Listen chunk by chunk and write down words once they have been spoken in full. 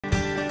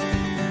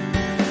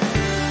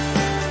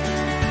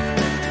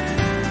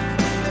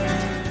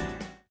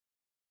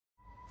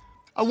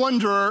I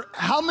wonder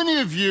how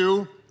many of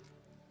you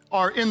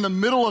are in the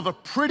middle of a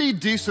pretty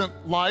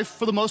decent life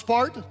for the most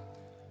part,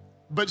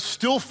 but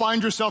still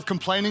find yourself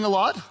complaining a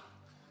lot?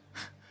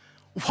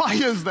 Why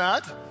is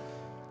that?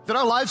 That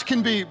our lives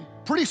can be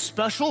pretty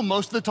special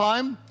most of the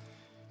time,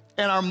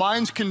 and our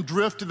minds can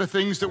drift to the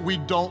things that we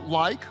don't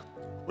like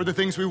or the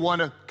things we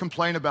want to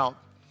complain about.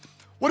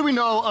 What do we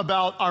know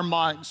about our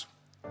minds?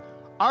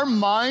 Our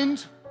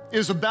mind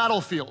is a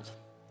battlefield,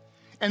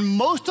 and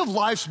most of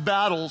life's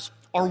battles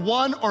are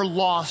won or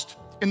lost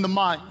in the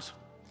mind.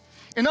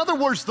 In other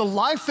words, the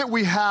life that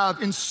we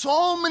have in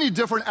so many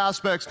different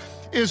aspects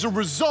is a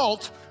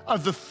result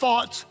of the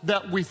thoughts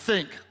that we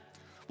think.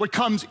 What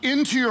comes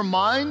into your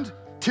mind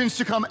tends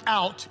to come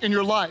out in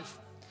your life.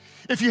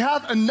 If you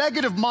have a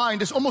negative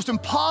mind, it's almost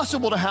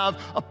impossible to have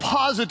a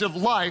positive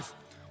life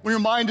when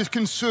your mind is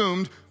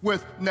consumed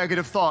with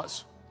negative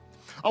thoughts.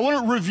 I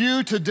want to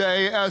review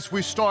today, as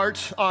we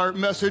start our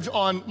message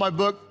on my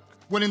book,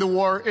 Winning the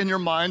War in Your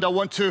Mind, I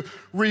want to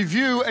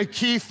review a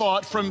key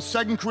thought from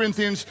 2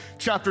 Corinthians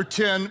chapter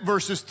 10,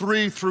 verses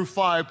 3 through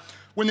 5.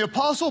 When the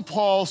Apostle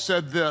Paul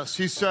said this,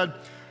 he said,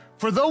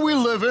 "For though we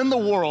live in the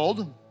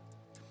world,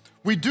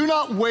 we do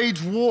not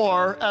wage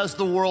war as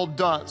the world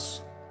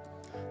does.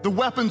 The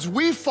weapons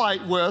we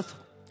fight with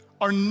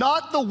are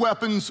not the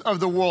weapons of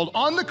the world.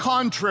 On the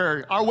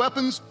contrary, our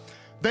weapons,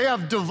 they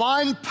have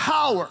divine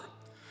power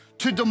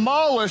to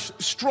demolish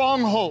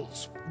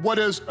strongholds." What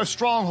is a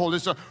stronghold?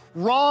 It's a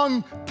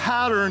wrong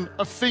pattern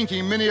of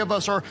thinking. Many of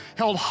us are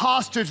held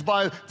hostage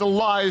by the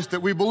lies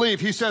that we believe.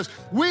 He says,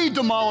 we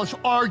demolish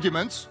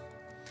arguments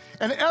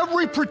and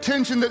every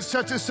pretension that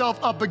sets itself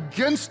up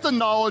against the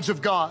knowledge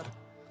of God.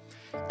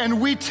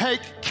 And we take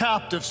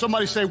captive.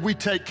 Somebody say, we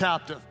take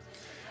captive.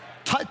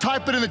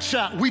 Type it in the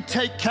chat. We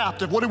take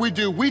captive. What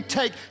do? We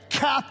take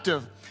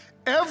captive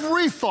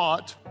every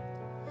thought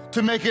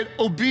to make it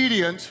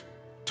obedient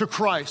to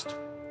Christ.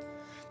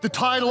 The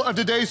title of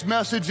today's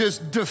message is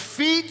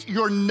Defeat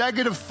Your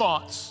Negative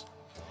Thoughts.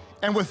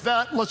 And with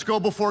that, let's go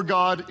before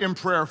God in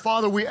prayer.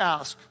 Father, we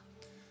ask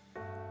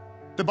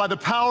that by the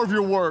power of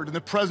your word and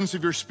the presence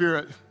of your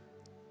spirit,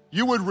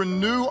 you would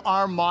renew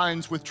our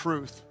minds with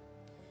truth.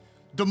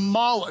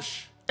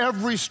 Demolish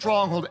every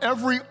stronghold,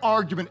 every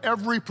argument,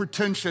 every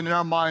pretension in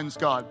our minds,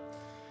 God,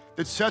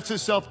 that sets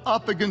itself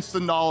up against the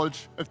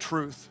knowledge of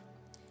truth.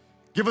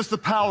 Give us the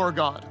power,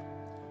 God,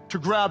 to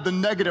grab the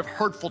negative,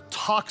 hurtful,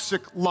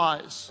 toxic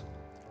lies,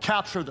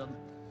 capture them,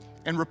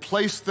 and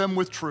replace them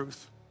with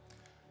truth.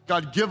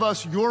 God, give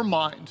us your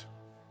mind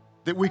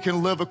that we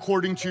can live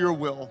according to your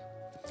will.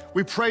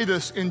 We pray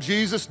this in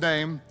Jesus'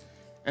 name,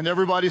 and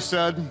everybody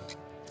said,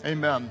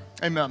 amen,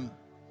 amen.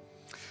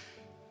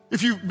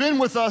 If you've been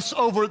with us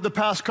over the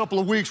past couple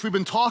of weeks, we've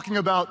been talking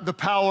about the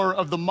power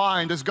of the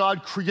mind. As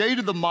God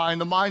created the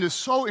mind is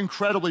so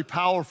incredibly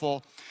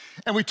powerful.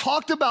 And we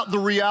talked about the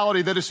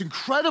reality that it's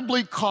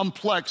incredibly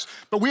complex,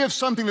 but we have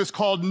something that's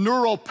called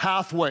neural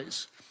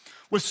pathways.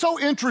 What's so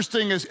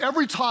interesting is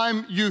every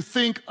time you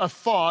think a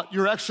thought,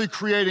 you're actually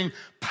creating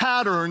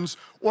patterns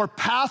or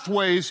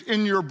pathways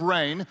in your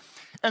brain.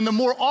 And the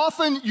more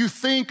often you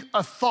think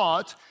a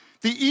thought,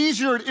 the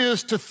easier it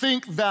is to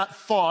think that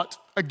thought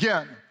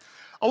again.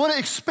 I want to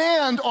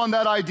expand on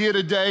that idea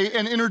today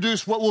and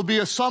introduce what will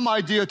be some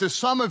idea to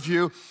some of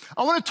you.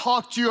 I want to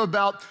talk to you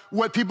about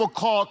what people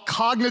call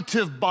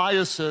cognitive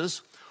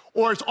biases,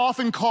 or it's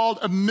often called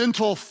a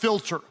mental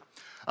filter.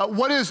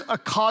 What is a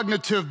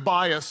cognitive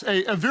bias?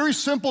 A very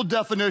simple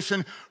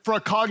definition for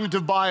a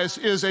cognitive bias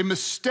is a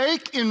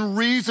mistake in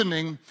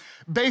reasoning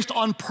based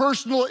on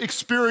personal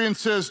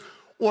experiences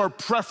or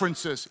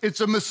preferences. It's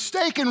a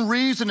mistake in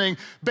reasoning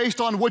based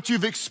on what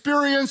you've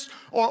experienced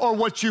or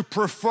what you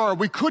prefer.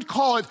 We could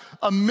call it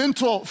a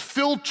mental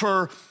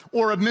filter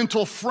or a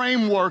mental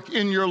framework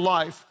in your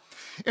life.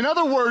 In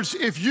other words,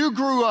 if you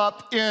grew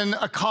up in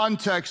a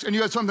context and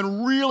you had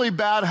something really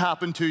bad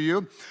happen to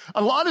you,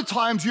 a lot of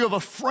times you have a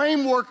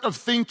framework of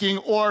thinking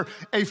or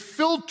a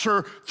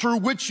filter through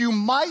which you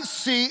might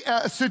see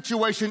a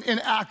situation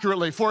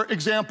inaccurately. For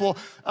example,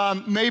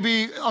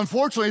 maybe,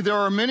 unfortunately, there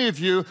are many of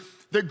you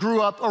that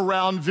grew up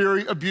around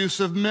very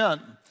abusive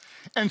men.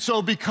 And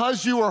so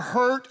because you were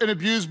hurt and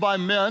abused by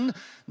men,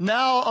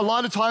 now a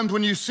lot of times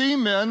when you see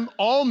men,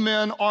 all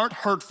men aren't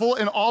hurtful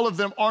and all of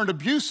them aren't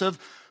abusive,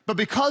 but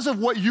because of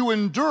what you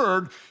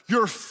endured,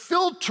 your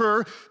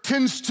filter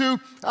tends to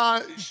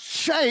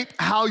shape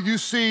how you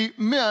see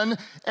men,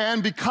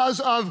 and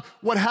because of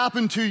what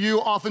happened to you,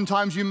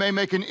 oftentimes you may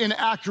make an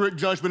inaccurate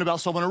judgment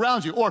about someone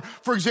around you. Or,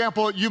 for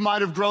example, you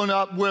might have grown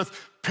up with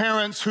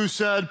parents who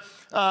said,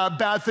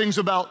 bad things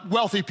about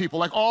wealthy people,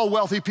 like all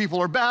wealthy people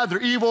are bad,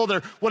 they're evil,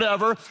 they're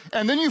whatever.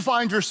 And then you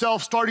find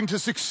yourself starting to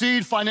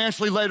succeed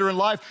financially later in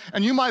life,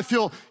 and you might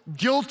feel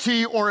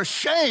guilty or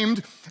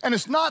ashamed. And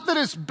it's not that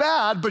it's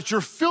bad, but your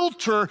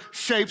filter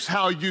shapes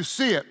how you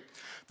see it.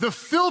 The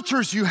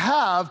filters you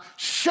have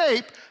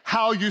shape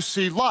how you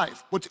see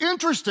life. What's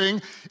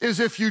interesting is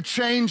if you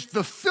change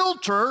the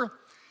filter,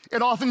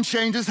 it often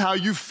changes how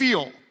you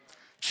feel.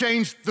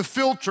 Change the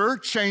filter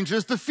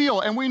changes the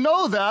feel. And we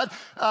know that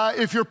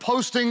if you're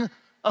posting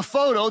a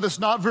photo that's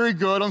not very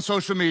good on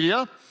social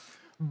media,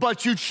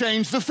 but you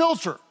change the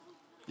filter.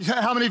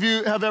 How many of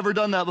you have ever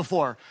done that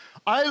before?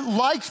 I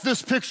liked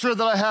this picture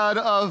that I had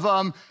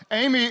of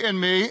Amy and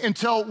me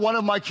until one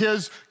of my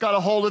kids got a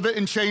hold of it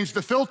and changed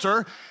the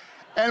filter.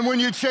 And when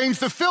you change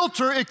the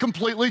filter, it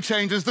completely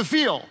changes the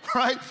feel,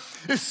 right?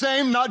 It's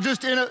same, not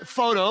just in a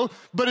photo,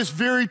 but it's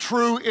very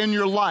true in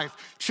your life.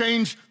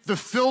 Change the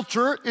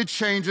filter, it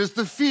changes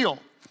the feel.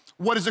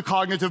 What is a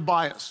cognitive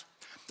bias?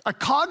 A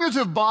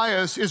cognitive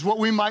bias is what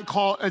we might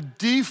call a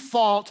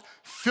default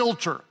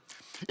filter.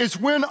 It's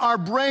when our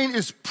brain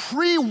is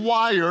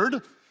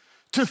pre-wired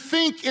to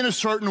think in a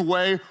certain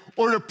way,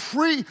 or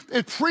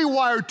it's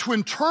pre-wired to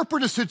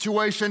interpret a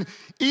situation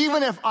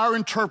even if our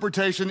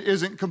interpretation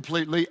isn't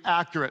completely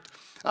accurate.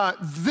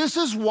 This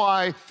is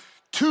why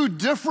two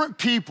different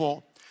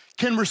people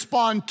can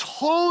respond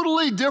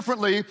totally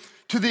differently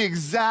to the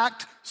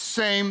exact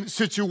same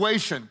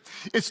situation.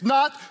 It's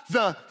not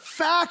the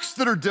facts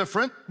that are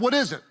different. What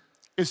is it?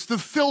 It's the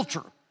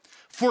filter.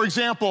 For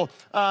example,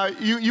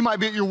 you might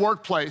be at your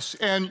workplace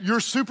and your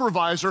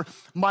supervisor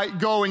might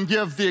go and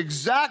give the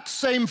exact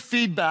same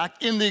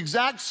feedback in the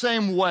exact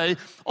same way,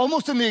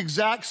 almost in the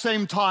exact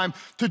same time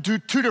to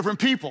two different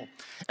people.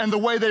 And the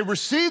way they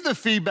receive the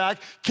feedback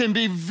can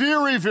be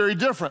very, very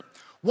different.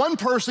 One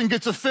person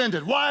gets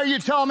offended. Why are you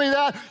telling me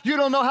that? You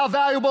don't know how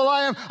valuable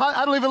I am.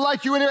 I don't even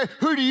like you anyway.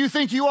 Who do you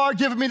think you are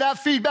giving me that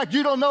feedback?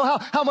 You don't know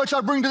how much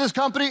I bring to this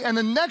company. And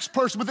the next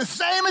person with the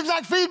same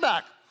exact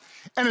feedback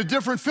and a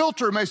different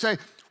filter may say,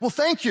 well,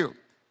 thank you.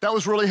 That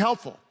was really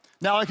helpful.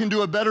 Now I can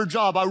do a better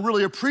job. I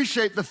really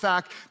appreciate the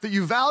fact that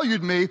you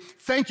valued me.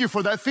 Thank you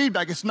for that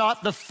feedback. It's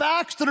not the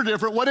facts that are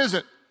different. What is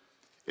it?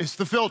 It's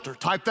the filter.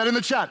 Type that in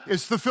the chat.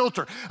 It's the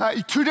filter.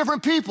 Two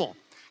different people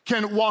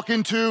can walk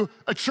into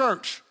a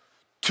church,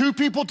 two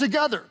people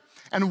together,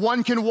 and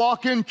one can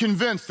walk in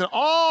convinced that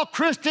all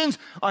Christians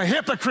are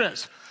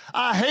hypocrites.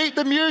 I hate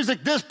the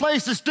music. This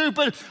place is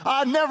stupid.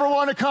 I never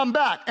want to come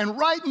back. And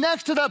right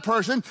next to that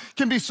person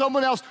can be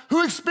someone else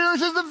who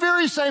experiences the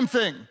very same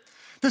thing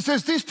that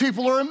says, these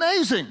people are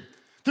amazing.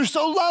 They're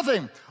so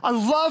loving. I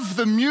love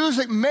the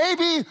music.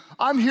 Maybe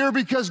I'm here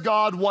because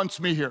God wants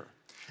me here.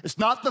 It's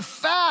not the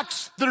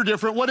facts that are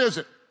different. What is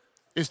it?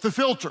 It's the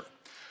filter.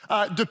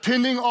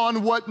 Depending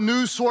on what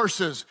news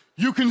sources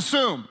you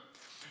consume,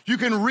 you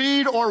can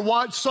read or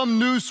watch some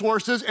news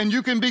sources and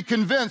you can be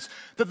convinced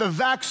that the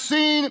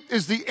vaccine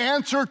is the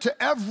answer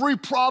to every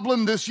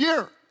problem this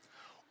year.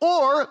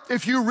 Or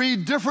if you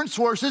read different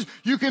sources,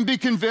 you can be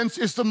convinced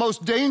it's the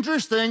most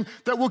dangerous thing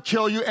that will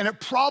kill you and it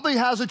probably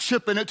has a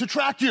chip in it to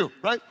track you,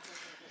 right?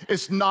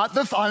 It's not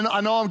the,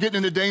 I know I'm getting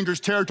into dangerous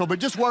territory, but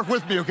just work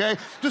with me, okay?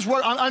 Just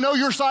work, I know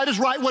your side is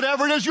right,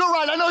 whatever it is, you're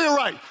right, I know you're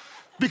right.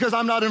 Because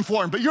I'm not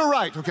informed, but you're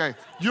right, okay?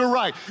 You're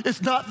right.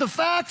 It's not the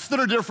facts that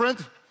are different.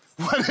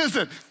 What is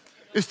it?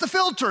 It's the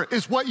filter.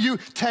 It's what you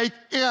take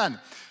in.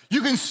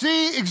 You can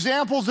see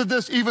examples of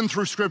this even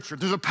through Scripture.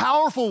 There's a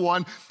powerful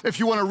one, if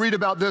you want to read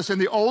about this in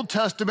the Old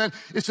Testament.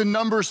 It's in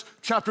Numbers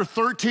chapter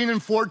 13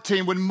 and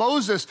 14, when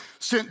Moses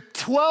sent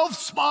 12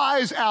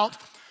 spies out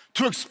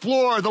to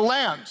explore the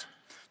land.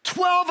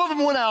 12 of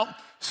them went out,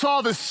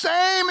 saw the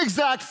same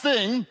exact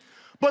thing,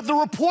 but the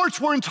reports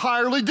were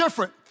entirely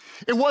different.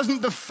 It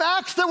wasn't the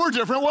facts that were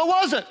different. What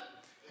was it?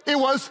 It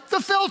was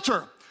the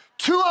filter.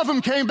 2 of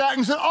them came back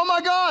and said, oh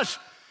my gosh,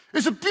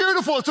 it's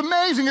beautiful, it's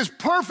amazing, it's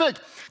perfect.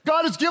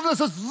 God has given us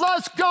this,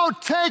 let's go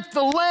take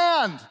the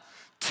land.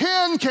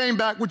 10 came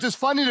back, which is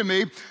funny to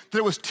me, that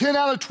it was 10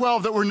 out of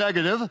 12 that were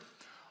negative.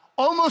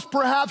 Almost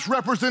perhaps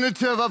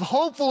representative of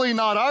hopefully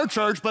not our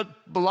church, but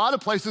a lot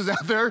of places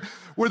out there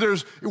where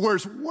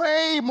it's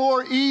way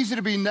more easy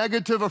to be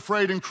negative,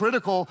 afraid, and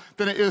critical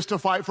than it is to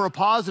fight for a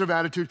positive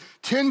attitude.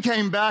 10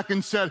 came back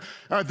and said,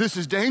 this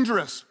is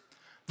dangerous.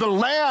 The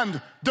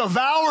land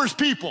devours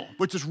people,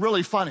 which is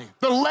really funny.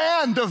 The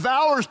land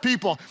devours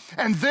people,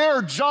 and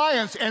they're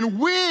giants, and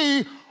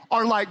we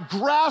are like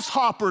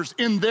grasshoppers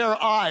in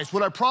their eyes.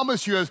 What I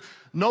promise you is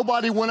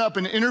nobody went up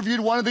and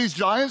interviewed one of these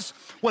giants.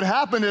 What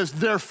happened is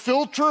their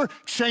filter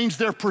changed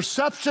their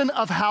perception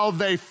of how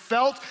they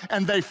felt,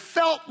 and they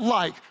felt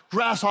like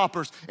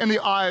grasshoppers in the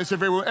eyes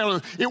of everyone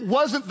else. It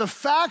wasn't the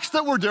facts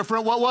that were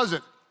different. What was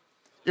it?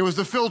 It was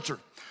the filter.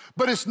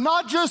 But it's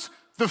not just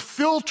the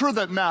filter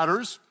that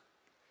matters.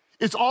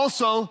 It's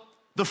also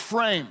the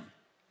frame.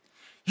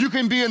 You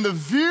can be in the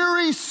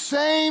very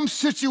same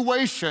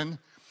situation,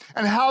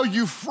 and how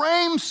you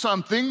frame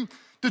something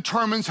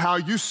determines how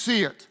you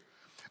see it.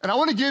 And I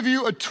want to give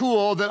you a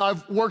tool that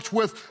I've worked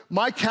with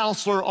my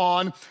counselor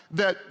on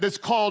that's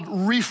called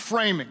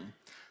reframing.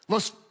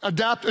 Let's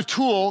adapt a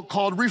tool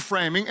called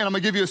reframing, and I'm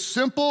going to give you a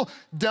simple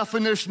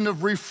definition of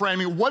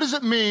reframing. What does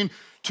it mean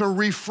to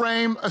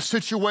reframe a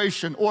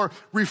situation or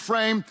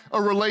reframe a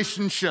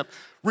relationship?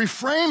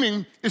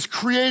 Reframing is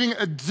creating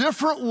a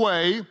different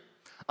way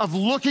of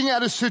looking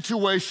at a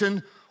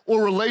situation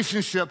or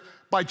relationship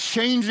by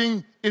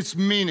changing its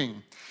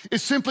meaning.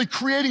 It's simply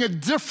creating a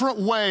different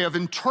way of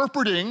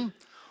interpreting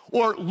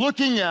or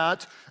looking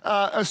at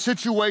a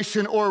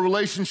situation or a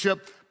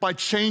relationship by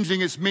changing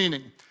its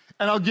meaning.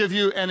 and I'll give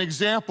you an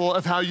example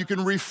of how you can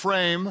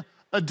reframe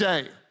a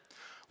day.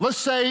 Let's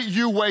say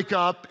you wake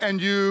up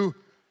and you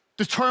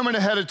determine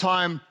ahead of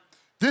time,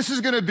 this is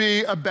gonna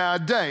be a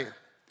bad day.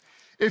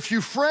 If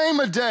you frame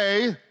a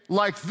day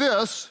like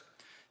this,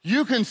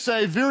 you can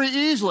say very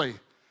easily,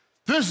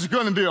 this is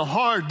gonna be a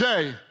hard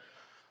day.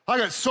 I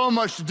got so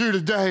much to do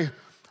today.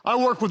 I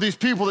work with these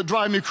people that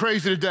drive me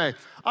crazy today.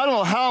 I don't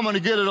know how I'm gonna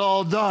get it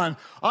all done.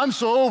 I'm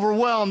so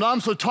overwhelmed, I'm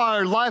so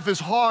tired, life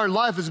is hard,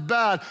 life is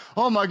bad.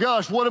 Oh my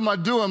gosh, what am I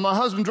doing? My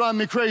husband driving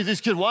me crazy,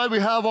 these kids, why do we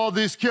have all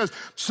these kids?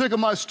 Sick of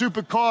my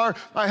stupid car,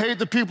 I hate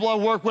the people I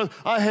work with,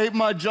 I hate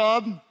my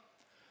job.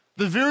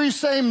 The very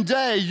same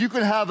day, you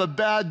can have a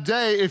bad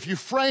day if you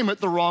frame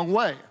it the wrong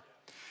way.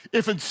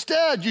 If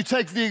instead you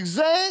take the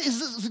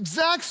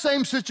exact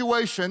same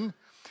situation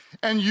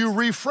and you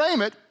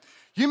reframe it,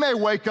 you may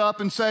wake up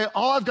and say,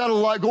 oh, I've got a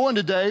lot going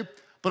today,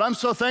 but I'm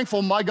so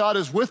thankful my God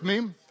is with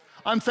me.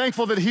 I'm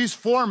thankful that he's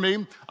for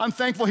me. I'm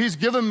thankful he's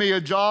given me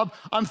a job.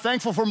 I'm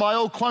thankful for my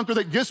old clunker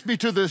that gets me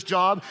to this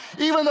job.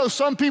 Even though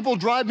some people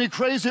drive me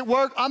crazy at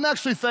work, I'm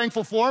actually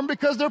thankful for them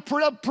because they're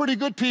pretty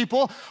good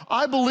people.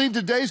 I believe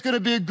today's gonna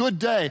be a good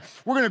day.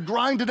 We're gonna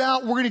grind it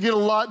out. We're gonna get a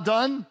lot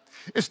done.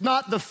 It's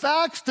not the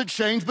facts that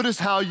change, but it's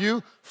how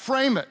you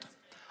frame it.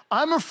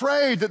 I'm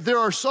afraid that there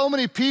are so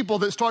many people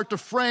that start to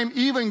frame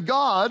even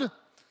God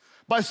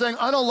by saying,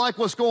 I don't like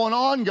what's going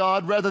on,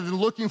 God, rather than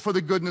looking for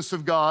the goodness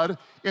of God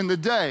in the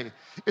day.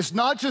 It's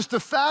not just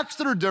the facts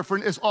that are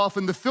different, it's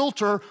often the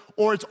filter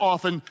or it's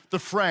often the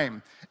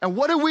frame. And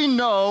what do we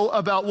know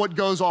about what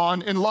goes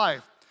on in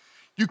life?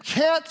 You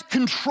can't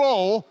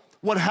control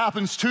what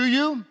happens to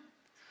you,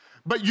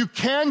 but you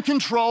can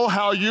control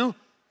how you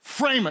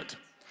frame it.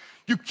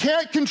 You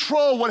can't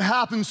control what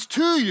happens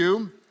to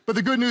you, but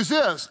the good news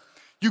is,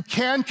 you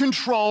can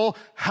control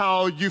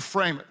how you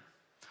frame it.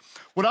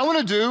 What I want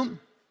to do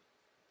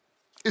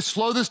is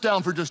slow this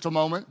down for just a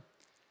moment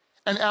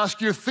and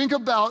ask you to think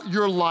about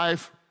your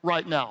life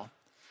right now.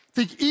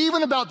 Think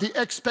even about the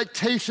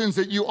expectations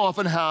that you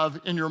often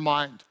have in your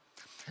mind.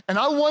 And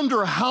I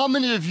wonder how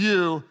many of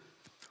you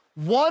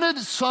wanted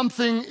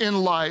something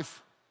in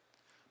life,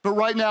 but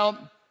right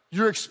now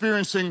you're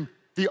experiencing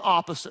the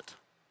opposite.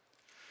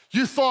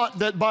 You thought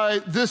that by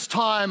this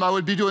time I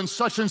would be doing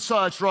such and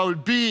such, or I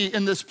would be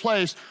in this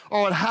place, or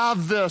I would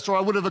have this, or I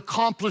would have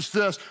accomplished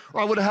this,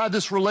 or I would have had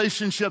this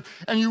relationship.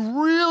 And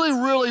you really,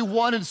 really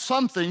wanted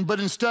something, but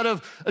instead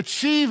of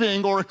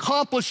achieving or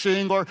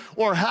accomplishing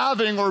or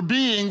having or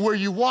being where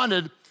you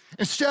wanted,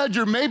 instead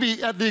you're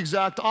maybe at the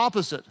exact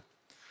opposite.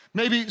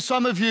 Maybe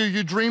some of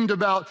you dreamed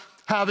about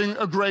having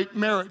a great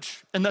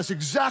marriage, and that's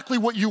exactly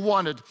what you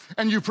wanted.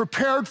 And you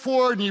prepared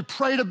for it, and you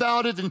prayed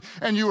about it,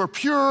 and you were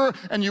pure,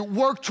 and you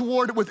worked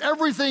toward it with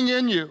everything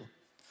in you.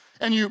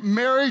 And you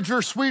married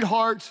your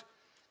sweetheart,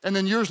 and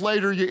then years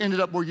later, you ended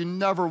up where you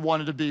never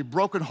wanted to be,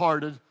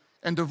 brokenhearted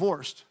and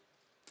divorced.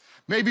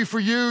 Maybe for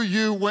you,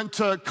 you went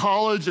to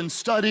college and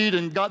studied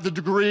and got the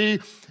degree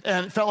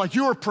and felt like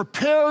you were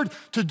prepared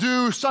to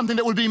do something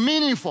that would be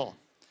meaningful.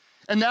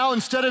 And now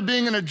instead of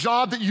being in a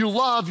job that you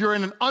love, you're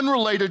in an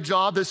unrelated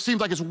job that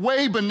seems like it's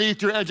way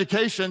beneath your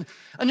education.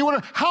 And you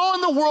wonder, how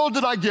in the world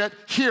did I get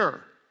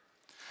here?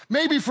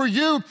 Maybe for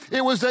you,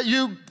 it was that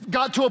you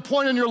got to a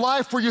point in your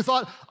life where you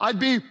thought, I'd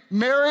be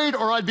married,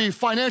 or I'd be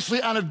financially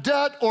out of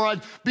debt, or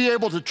I'd be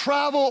able to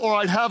travel, or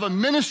I'd have a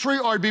ministry,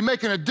 or I'd be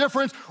making a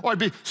difference, or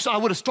I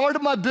would have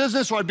started my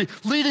business, or I'd be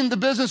leading the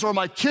business, or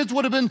my kids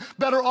would have been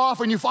better off.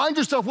 And you find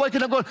yourself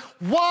waking up going,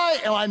 why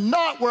am I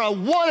not where I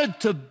wanted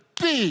to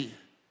be?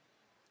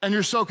 And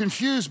you're so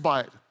confused by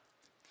it.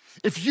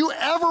 If you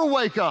ever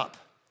wake up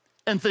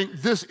and think,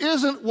 this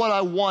isn't what I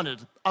wanted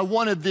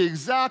the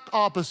exact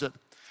opposite,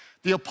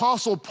 the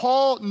Apostle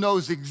Paul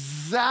knows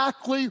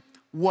exactly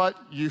what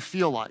you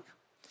feel like.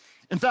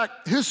 In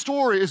fact, his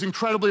story is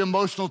incredibly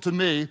emotional to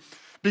me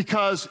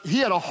because he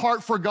had a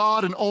heart for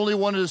God and only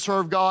wanted to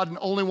serve God and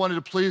only wanted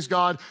to please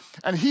God.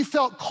 And he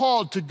felt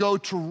called to go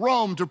to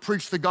Rome to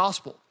preach the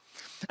gospel.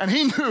 And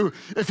he knew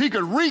if he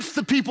could reach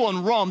the people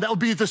in Rome, that would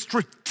be the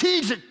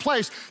strategic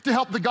place to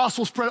help the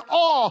gospel spread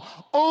all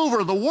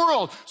over the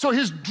world. So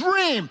his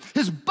dream,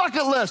 his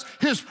bucket list,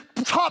 his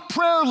top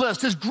prayer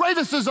list, his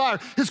greatest desire,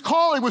 his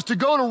calling was to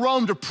go to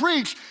Rome to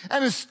preach.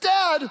 And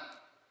instead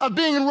of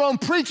being in Rome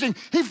preaching,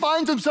 he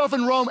finds himself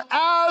in Rome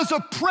as a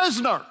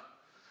prisoner,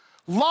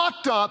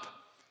 locked up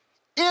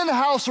in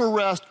house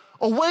arrest,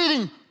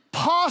 awaiting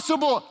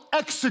possible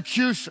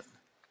execution.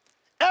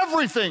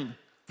 Everything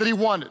that he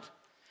wanted.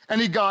 And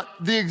he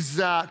got the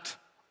exact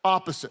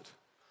opposite.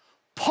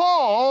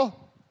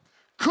 Paul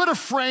could have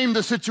framed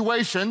the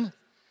situation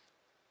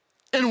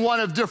in one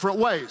of different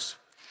ways.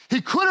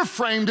 He could have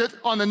framed it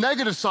on the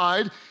negative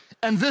side,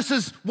 and this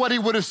is what he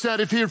would have said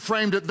if he had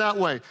framed it that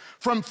way.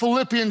 From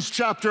Philippians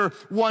chapter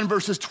 1,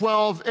 verses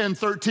 12 and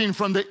 13,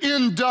 from the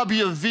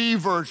NWV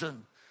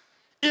version.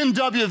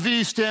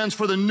 NWV stands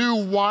for the New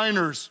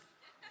Whiners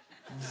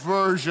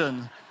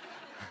version.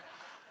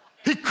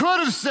 He could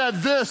have said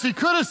this. He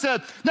could have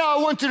said, now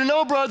I want you to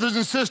know, brothers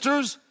and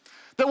sisters,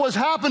 that what's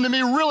happened to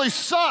me really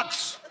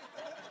sucks.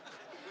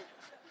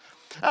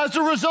 As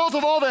a result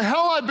of all the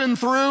hell I've been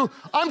through,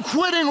 I'm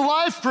quitting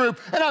life group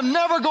and I'm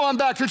never going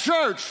back to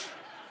church.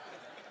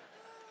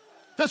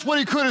 That's what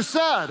he could have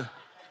said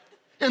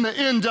in the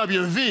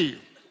NWV.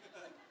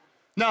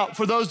 Now,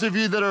 for those of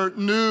you that are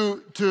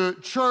new to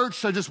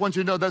church, I just want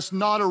you to know that's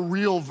not a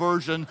real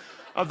version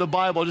of the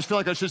Bible. I just feel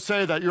like I should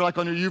say that. You're like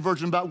on your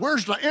YouVersion about,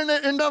 where's the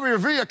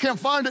NWV? I can't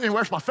find it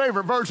anywhere. It's my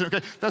favorite version.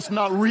 Okay, that's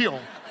not real.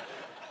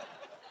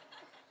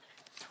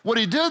 What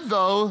he did,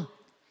 though,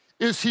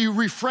 is he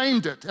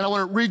reframed it. And I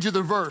want to read you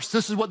the verse.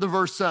 This is what the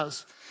verse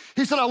says.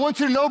 He said, I want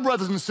you to know,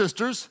 brothers and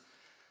sisters,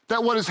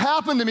 that what has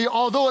happened to me,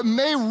 although it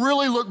may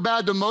really look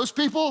bad to most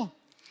people,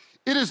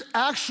 it has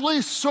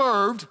actually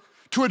served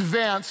to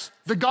advance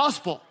the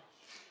gospel.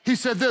 He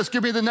said this,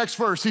 give me the next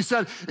verse. He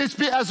said,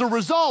 as a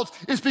result,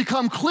 it's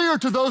become clear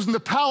to those in the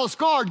palace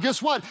guard,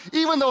 guess what?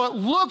 Even though it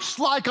looks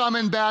like I'm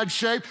in bad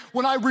shape,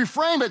 when I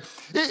reframe it,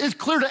 it's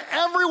clear to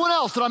everyone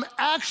else that I'm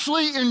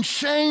actually in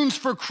chains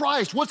for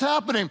Christ. What's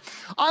happening?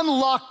 I'm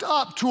locked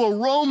up to a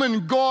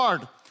Roman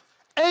guard.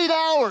 8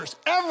 hours,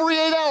 every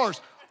 8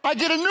 hours, I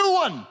get a new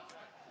one.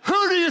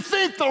 Who do you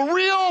think the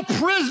real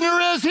prisoner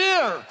is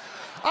here?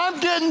 I'm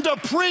getting to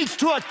preach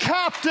to a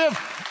captive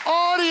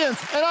audience,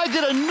 and I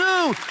get a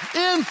new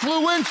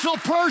influential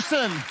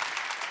person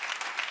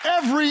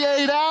every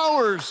 8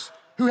 hours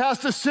who has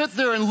to sit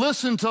there and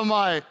listen to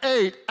my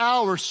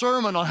 8-hour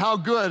sermon on how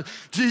good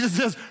Jesus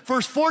is.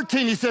 Verse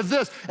 14, he says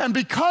this, and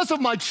because of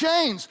my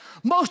chains,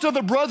 most of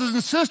the brothers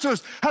and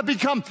sisters have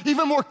become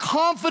even more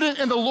confident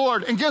in the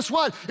Lord. And guess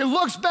what? It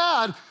looks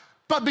bad,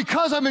 but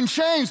because I'm in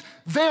chains,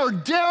 they are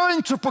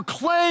daring to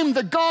proclaim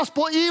the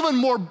gospel even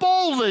more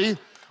boldly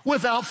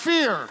without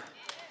fear.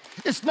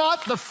 It's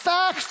not the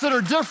facts that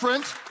are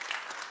different,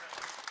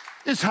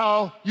 it's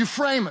how you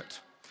frame it.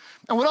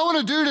 And what I want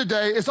to do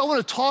today is I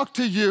want to talk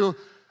to you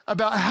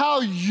about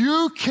how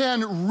you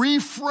can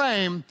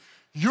reframe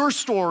your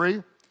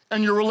story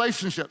and your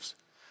relationships.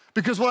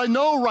 Because what I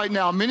know right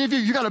now, many of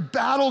you got a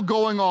battle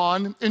going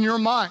on in your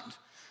mind.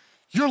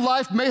 Your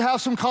life may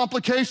have some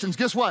complications.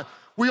 Guess what?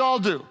 We all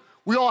do.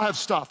 We all have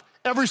stuff.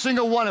 Every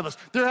single one of us.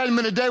 There hasn't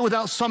been a day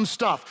without some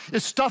stuff.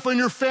 It's stuff in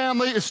your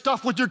family, it's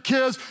stuff with your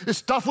kids, it's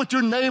stuff with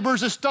your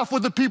neighbors, it's stuff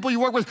with the people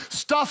you work with.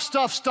 Stuff.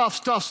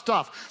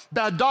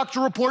 Bad doctor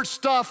report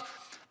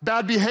stuff,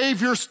 bad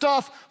behavior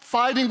stuff,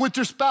 fighting with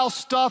your spouse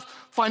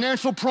stuff,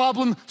 financial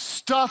problem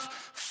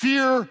stuff,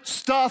 fear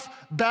stuff,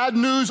 bad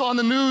news on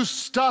the news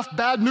stuff,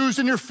 bad news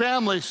in your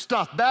family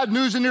stuff, bad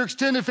news in your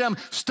extended family,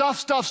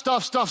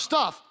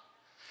 stuff.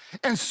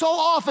 And so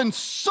often,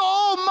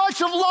 so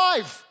much of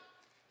life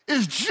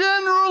is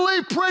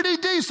generally pretty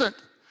decent,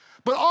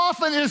 but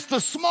often it's the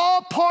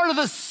small part of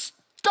the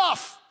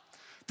stuff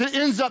that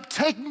ends up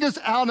taking us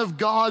out of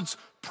God's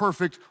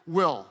perfect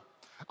will.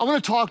 I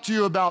want to talk to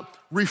you about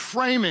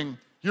reframing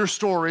your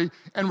story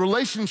and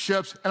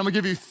relationships, and I'm gonna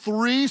give you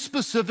 3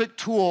 specific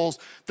tools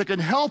that can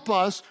help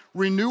us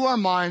renew our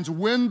minds,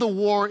 win the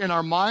war in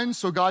our minds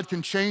so God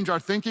can change our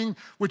thinking,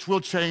 which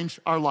will change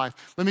our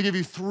life. Let me give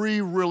you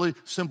 3 really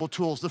simple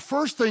tools. The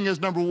first thing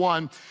is, number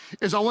 1,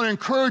 is I wanna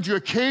encourage you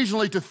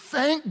occasionally to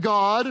thank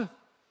God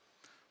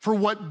for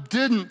what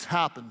didn't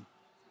happen.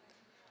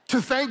 To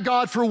thank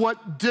God for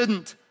what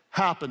didn't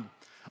happen.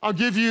 I'll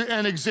give you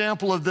an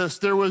example of this.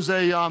 There was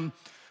a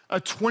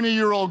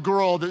 20-year-old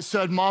girl that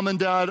said, Mom and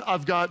Dad,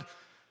 I've got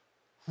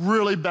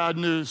really bad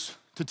news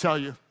to tell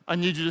you. I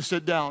need you to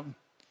sit down.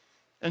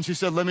 And she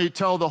said, let me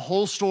tell the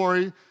whole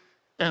story,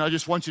 and I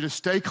just want you to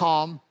stay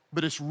calm,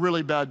 but it's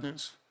really bad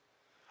news.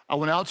 I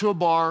went out to a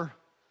bar,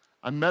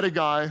 I met a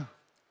guy,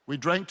 we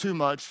drank too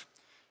much,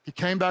 he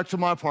came back to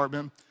my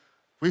apartment,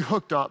 we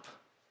hooked up,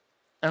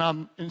 and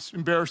I'm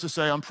embarrassed to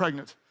say I'm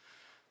pregnant.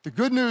 The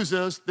good news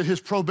is that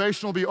his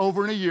probation will be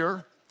over in a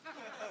year,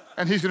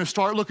 and he's gonna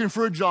start looking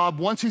for a job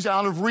once he's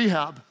out of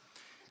rehab.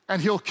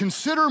 And he'll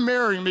consider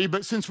marrying me,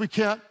 but since we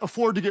can't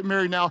afford to get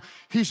married now,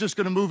 he's just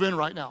gonna move in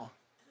right now.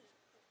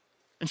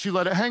 And she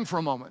let it hang for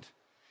a moment.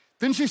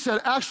 Then she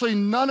said, actually,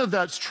 none of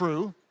that's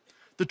true.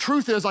 The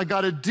truth is I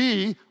got a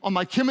D on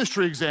my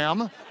chemistry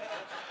exam,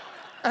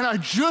 and I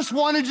just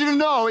wanted you to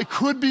know it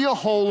could be a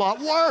whole lot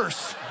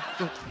worse.